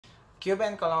Cuba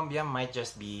and Colombia might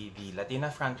just be the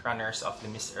Latina frontrunners of the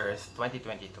Miss Earth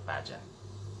 2022 pageant.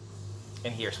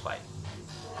 And here's why.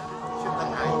 Shoot na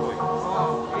tayo eh.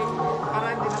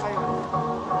 Para hindi na kayo.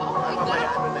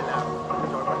 Ano na lang.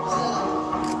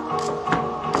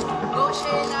 Go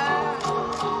Sheyla!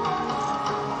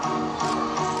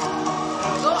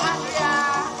 Go Andrea!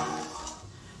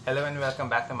 Hello and welcome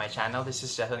back to my channel. This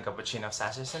is Jason Cappuccino of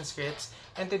Sashes&Scripts,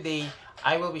 and today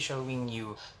I will be showing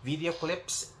you video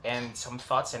clips and some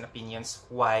thoughts and opinions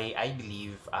why I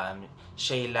believe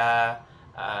Sheyla,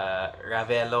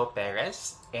 Ravelo,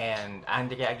 Perez, and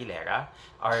Andrea Aguilera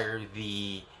are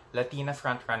the Latina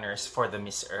frontrunners for the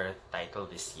Miss Earth title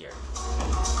this year.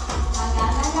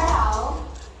 Magandang araw.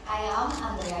 I am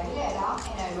Andrea Aguilera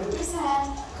and I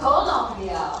represent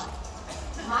Colombia.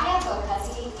 My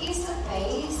advocacy is to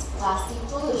face plastic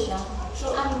pollution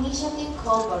through an initiative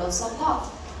called Bottles of Love,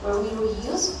 where we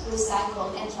reuse,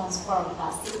 recycle, and transform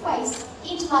plastic waste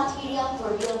into material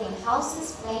for building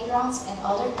houses, playgrounds, and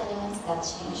other elements that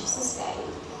change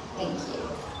society. Thank you.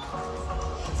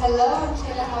 Hello, I'm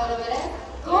Sheyla Perez,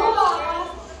 Cuba!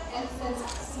 And since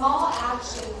small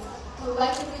actions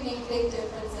collectively make big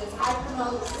differences, I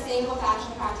promote sustainable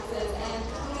fashion practices and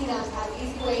cleanups as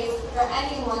easy ways for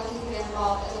anyone to get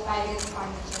involved in the fight against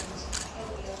climate change. Thank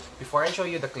you. Before I show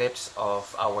you the clips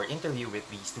of our interview with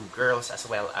these two girls, as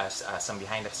well as some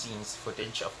behind-the-scenes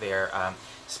footage of their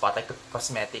Spotlight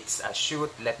Cosmetics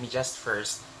shoot, let me just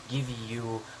first give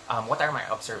you what are my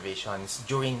observations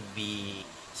during the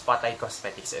Spotlight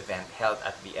Cosmetics event held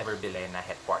at the Everbilena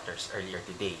headquarters earlier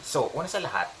today. So, una sa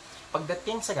lahat,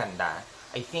 pagdating sa ganda,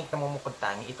 I think namumukod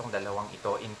tangi itong dalawang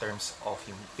ito in terms of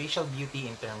yung facial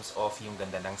beauty, in terms of yung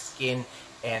ganda ng skin,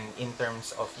 and in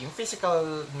terms of yung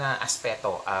physical na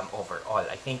aspeto overall.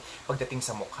 I think pagdating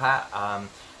sa mukha,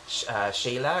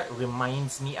 Sheyla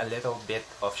reminds me a little bit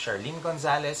of Charlene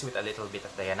Gonzalez with a little bit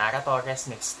of Dayanara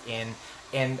Torres mixed in.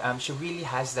 And she really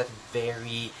has that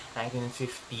very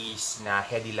 1950s na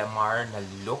Hedy Lamarr na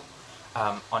look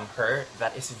on her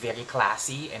that is very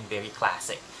classy and very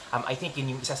classic. I think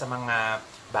yun yung isa sa mga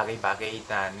bagay-bagay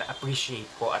na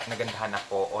na-appreciate ko at nagandahan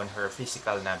ako on her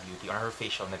physical na beauty, on her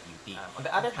facial na beauty. On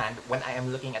the other hand, when I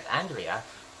am looking at Andrea,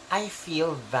 I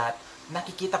feel that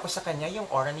nakikita ko sa kanya yung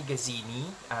aura ni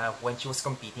Gazzini when she was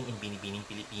competing in Binibining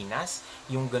Pilipinas.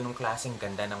 Yung ganung klaseng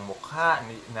ganda ng mukha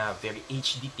na very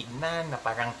HD tignan, na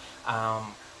parang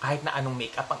kahit na anong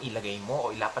makeup ang ilagay mo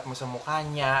o ilapat mo sa mukha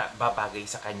niya, babagay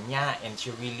sa kanya, and she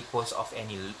really pulls off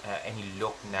any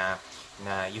look na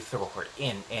you throw her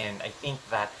in. And I think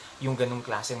that yung ganung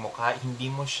klaseng mukha, hindi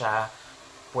mo siya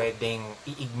pwedeng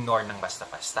i-ignore ng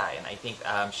basta-basta. And I think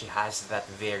she has that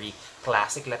very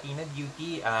classic Latina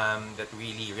beauty that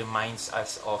really reminds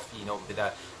us of, you know, the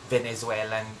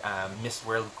Venezuelan Miss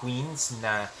World Queens,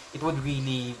 na it would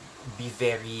really be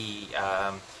very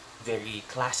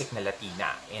classic na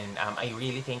Latina. And I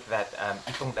really think that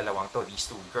itong dalawang to, these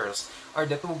two girls, are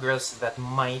the two girls that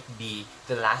might be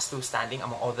the last two standing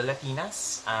among all the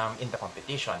Latinas in the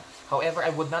competition. However, I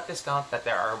would not discount that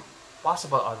there are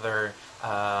possible other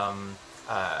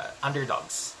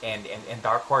underdogs and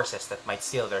dark horses that might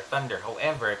steal their thunder.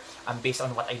 However, based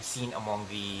on what I've seen among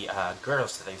the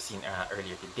girls that I've seen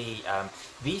earlier today,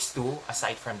 these two,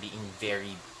 aside from being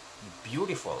very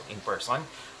beautiful in person,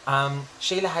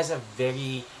 Sheyla has a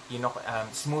very, you know,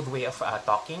 smooth way of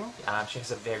talking. She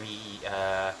has a very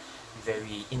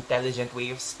intelligent way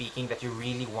of speaking that you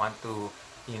really want to,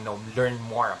 you know, learn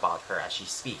more about her as she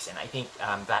speaks. And I think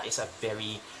that is a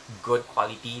very good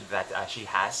quality that she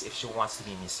has if she wants to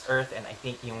be Miss Earth. And I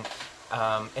think yung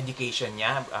education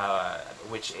niya,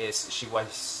 which is she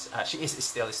is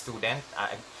still a student.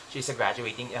 She's a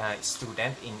graduating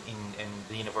student in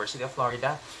the University of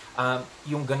Florida.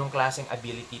 Yung ganong klaseng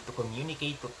ability to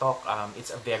communicate, to talk,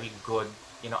 it's a very good,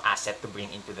 you know, asset to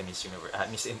bring into the Miss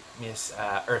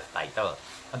Earth title.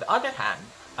 On the other hand,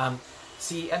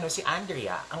 si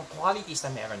Andrea, ang qualities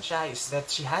na meron siya is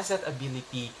that she has that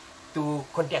ability to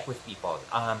connect with people.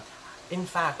 In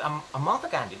fact, among the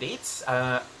candidates,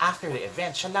 after the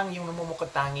event, siya lang yung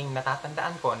namumukod tanging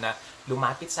natatandaan ko na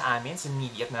lumapit sa amin sa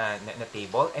media na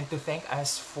table and to thank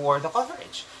us for the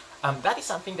coverage. That is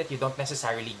something that you don't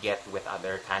necessarily get with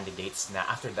other candidates na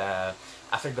after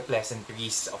the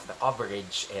pleasantries of the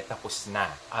coverage, tapos na.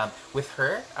 With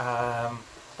her,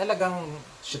 talagang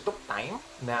she took time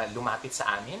na lumapit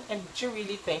sa amin, and she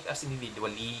really thanked us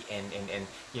individually, and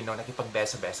you know,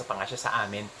 nakipagbeso-beso pa nga siya sa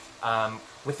amin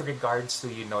with regards to,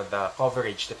 you know, the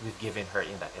coverage that we've given her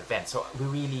in that event. So we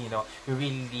really, you know, we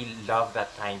really love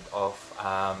that kind of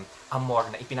amor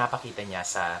na ipinapakita niya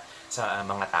sa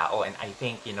mga tao, and I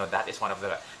think, you know, that is one of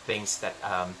the things that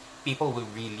people will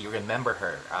really remember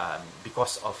her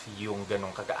because of yung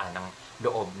ganong kagaanang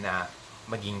loob na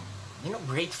maging, you know,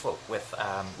 grateful with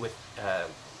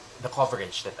the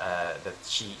coverage that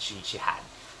she had.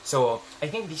 So I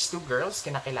think these two girls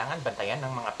kinakailangan bantayan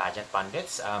ng mga pageant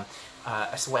pundits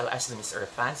as well as the Miss Earth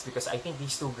fans, because I think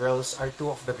these two girls are two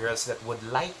of the girls that would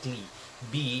likely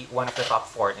be one of the top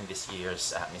 4 in this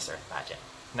year's Miss Earth pageant.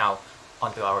 Now,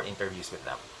 on to our interviews with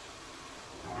them.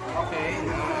 Okay.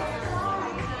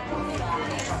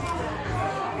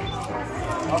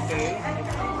 Okay.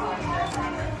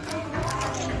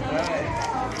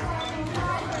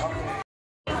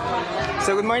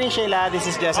 So good morning, Sheyla. This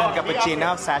is Jason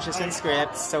Cappuccino of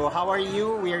Sashes&Scripts. So how are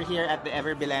you? We are here at the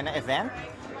Ever Bilena event.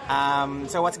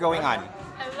 So what's going on?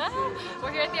 Hello!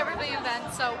 We're here at the Everything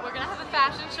event, so we're going to have a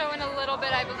fashion show in a little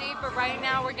bit, I believe, but right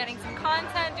now we're getting some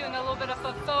content, doing a little bit of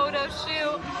a photo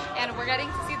shoot, and we're getting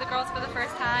to see the girls for the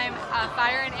first time.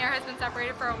 Fire and Air has been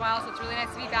separated for a while, so it's really nice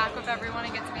to be back with everyone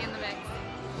and get to be in the mix.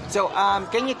 So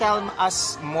can you tell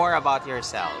us more about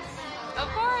yourself? Of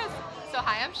course! So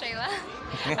hi, I'm Sheyla.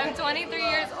 I'm 23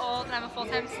 years old and I'm a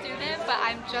full-time student, but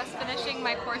I'm just finishing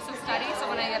my course of study, so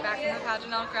when I get back from the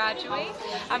pageant I'll graduate.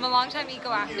 I'm a long-time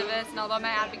eco-activist, and although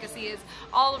my advocacy is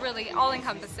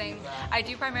all-encompassing, I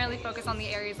do primarily focus on the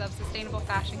areas of sustainable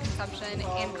fashion consumption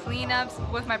and cleanups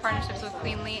with my partnerships with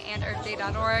Cleanly and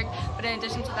EarthDay.org. But in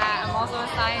addition to that, I'm also a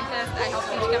scientist. I help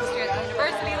teach chemistry at the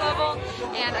university level,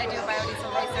 and I do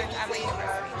biodiesel research at my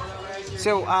university.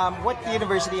 So what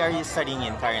university are you studying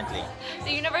in currently?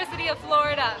 The University of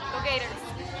Florida. Go Gators!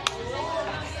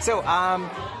 So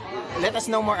let us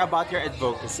know more about your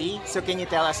advocacy. So can you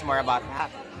tell us more about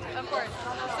that? Of course.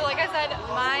 So like I said,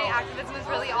 my activism is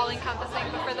really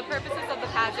all-encompassing, but for the purposes of the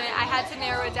pageant, I had to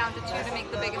narrow it down to 2 to make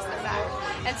the biggest effect.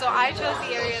 And so I chose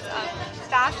the areas of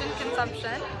fashion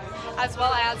consumption, as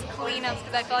well as cleanups,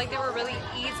 because I felt like they were really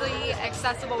easily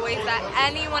accessible ways that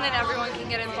anyone and everyone can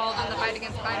get involved in the fight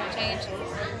against climate change.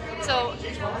 So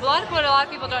what a lot of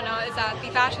people don't know is that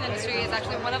the fashion industry is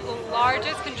actually one of the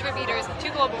largest contributors to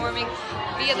global warming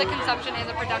via the consumption and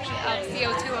the production of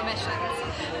CO2 emissions,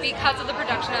 because of the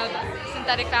production of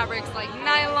synthetic fabrics like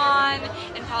nylon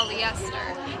and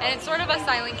polyester. And it's sort of a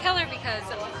silent killer because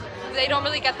they don't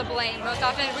really get the blame. Most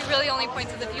often we really only point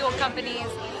to the fuel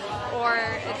companies or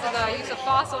it's the use of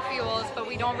fossil fuels, but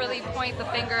we don't really point the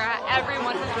finger at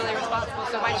everyone who's really responsible.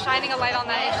 So by shining a light on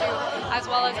that issue, as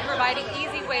well as providing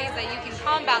easy ways that you can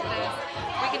combat this,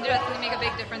 we can do it and make a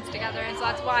big difference together. And so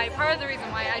that's why, part of the reason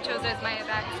why I chose it as my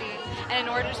advocacy. And in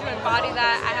order to embody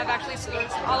that, I have actually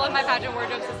sourced all of my pageant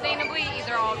wardrobe sustainably,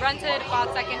 either all rented,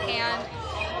 bought secondhand,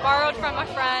 borrowed from a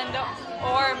friend,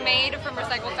 or made from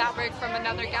recycled fabric from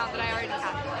another gown that I already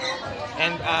had.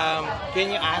 And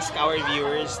can you ask our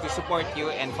viewers to support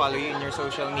you and follow you in your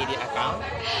social media account?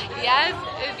 Yes,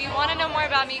 if you want to know more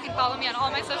about me, you can follow me on all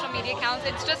my social media accounts.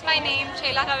 It's just my name,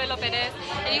 Sheyla Ravelo Perez,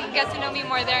 and you can get to know me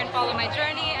more there and follow my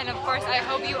journey. And of course, I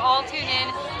hope you all tune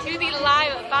in to the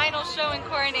live final show in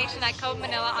Coronation at Cove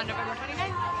Manila on November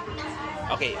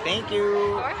 29th. Okay, thank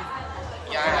you. Of course.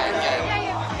 Yeah.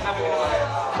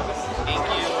 Thank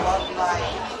you.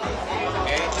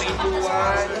 Okay, 3, 2,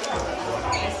 1.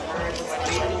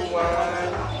 3, 2, 1.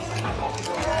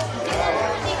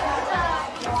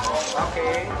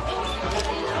 Okay.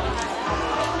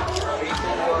 3, 2,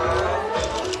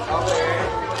 1. Okay.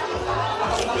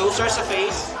 Closer sa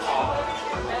face.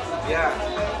 Yeah.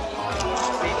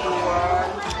 3, 2,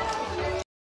 1.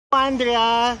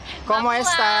 Andrea, ¿cómo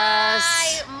estás?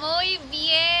 Muy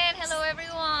bien. Hello,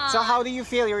 everyone. So how do you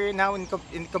feel? You're now in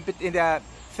the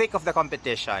thick of the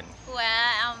competition.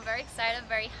 Well, I'm very excited,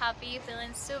 very happy,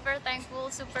 feeling super thankful,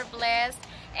 super blessed,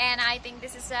 and I think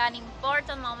this is an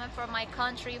important moment for my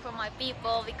country, for my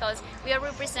people, because we are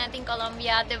representing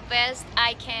Colombia the best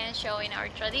I can, showing our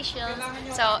traditions,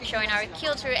 so showing our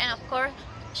culture, and of course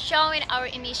showing our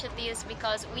initiatives,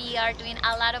 because we are doing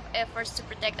a lot of efforts to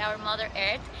protect our Mother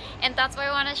Earth. And that's why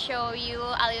I want to show you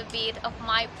a little bit of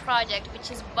my project,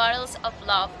 which is Bottles of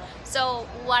Love. So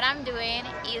what I'm doing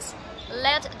is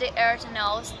let the earth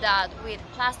know that with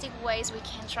plastic waste we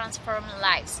can transform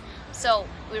lives. So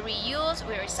we reuse,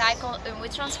 we recycle, and we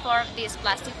transform this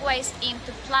plastic waste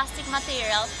into plastic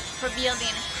material for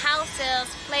building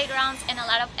houses, playgrounds, and a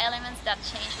lot of elements that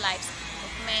change lives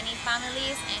of many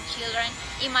families and children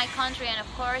in my country, and of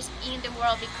course in the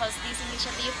world, because this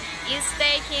initiative is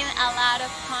taking a lot of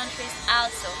countries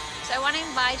also. So I want to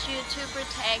invite you to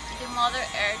protect the Mother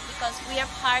Earth, because we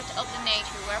are part of the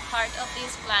nature, we're part of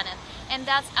this planet, and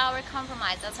that's our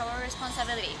compromise, that's our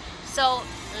responsibility. So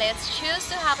let's choose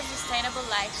to have a sustainable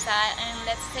lifestyle, and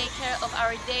let's take care of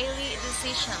our daily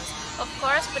decisions. Of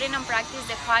course, putting in practice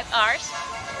the 5 R's.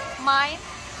 mind,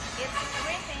 it's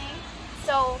rethink.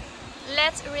 So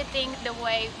let's rethink the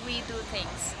way we do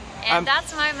things. And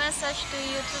that's my message to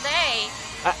you today.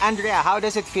 Andrea, how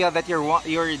does it feel that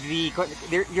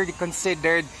you're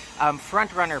considered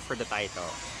front runner for the title?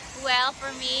 Well,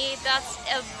 for me, that's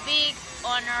a big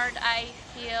honor. I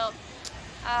feel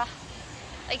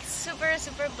like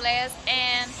super blessed,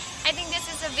 and I think this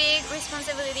is a big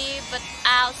responsibility, but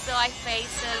also I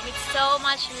face it with so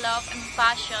much love and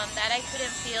passion that I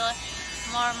couldn't feel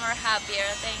more happier.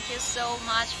 Thank you so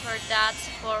much for that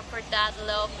support, for that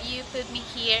love. You put me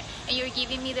here and you're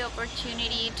giving me the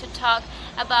opportunity to talk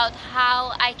about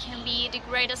how I can be the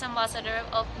greatest ambassador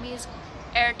of Miss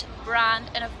Earth brand,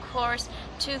 and of course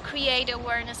to create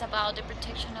awareness about the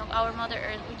protection of our Mother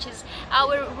Earth, which is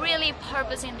our really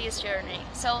purpose in this journey.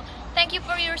 So thank you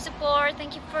for your support,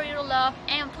 thank you for your love,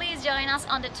 and please join us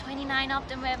on the 29th of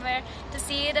November to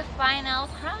see the final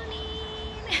crowning.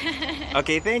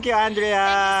 Okay, thank you, Andrea.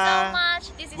 Thank you so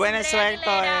much. This is Buena Andrea suerte.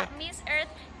 Aguilera, Miss Earth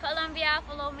Colombia.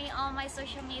 Follow me on my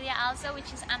social media also,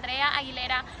 which is Andrea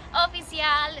Aguilera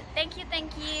Oficial. Thank you,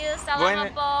 thank you.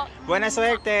 Salamat po. Buena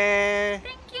suerte.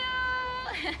 Thank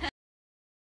you.